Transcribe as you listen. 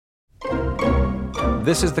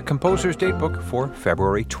This is the Composer's Datebook for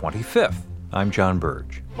February 25th. I'm John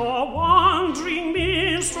Burge. A wandering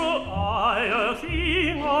minstrel, I, a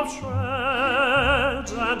thing of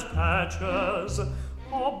shreds and patches.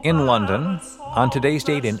 In London, on today's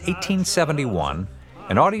date in 1871,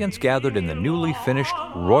 an audience gathered in the newly finished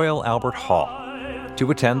Royal Albert Hall to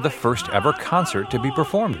attend the first ever concert to be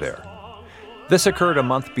performed there. This occurred a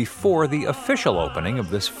month before the official opening of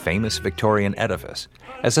this famous Victorian edifice,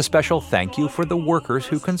 as a special thank you for the workers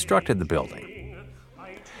who constructed the building.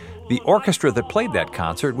 The orchestra that played that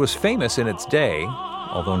concert was famous in its day,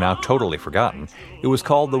 although now totally forgotten. It was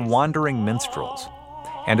called the Wandering Minstrels,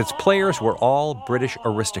 and its players were all British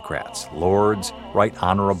aristocrats, lords, right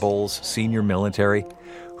honorables, senior military,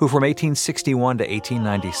 who from 1861 to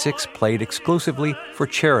 1896 played exclusively for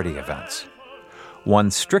charity events.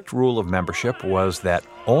 One strict rule of membership was that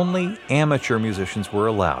only amateur musicians were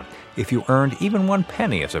allowed. If you earned even 1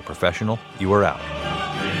 penny as a professional, you were out.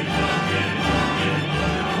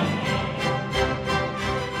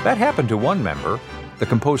 That happened to one member, the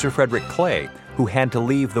composer Frederick Clay, who had to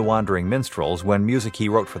leave the Wandering Minstrels when music he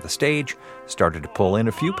wrote for the stage started to pull in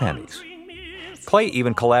a few pennies. Clay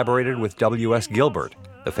even collaborated with W.S. Gilbert,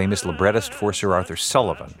 the famous librettist for Sir Arthur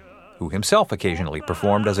Sullivan, who himself occasionally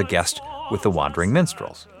performed as a guest with the Wandering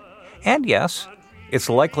Minstrels. And yes, it's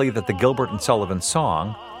likely that the Gilbert and Sullivan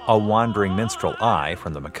song, A Wandering Minstrel I,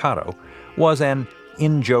 from the Mikado, was an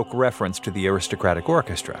in-joke reference to the aristocratic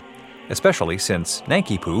orchestra, especially since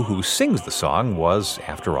Nanki-Poo, who sings the song, was,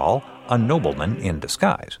 after all, a nobleman in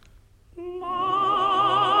disguise.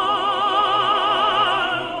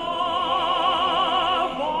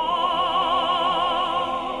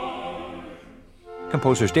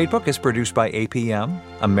 Composer's Datebook is produced by APM,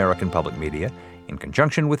 American Public Media, in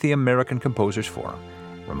conjunction with the American Composers Forum,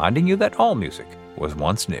 reminding you that all music was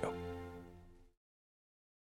once new.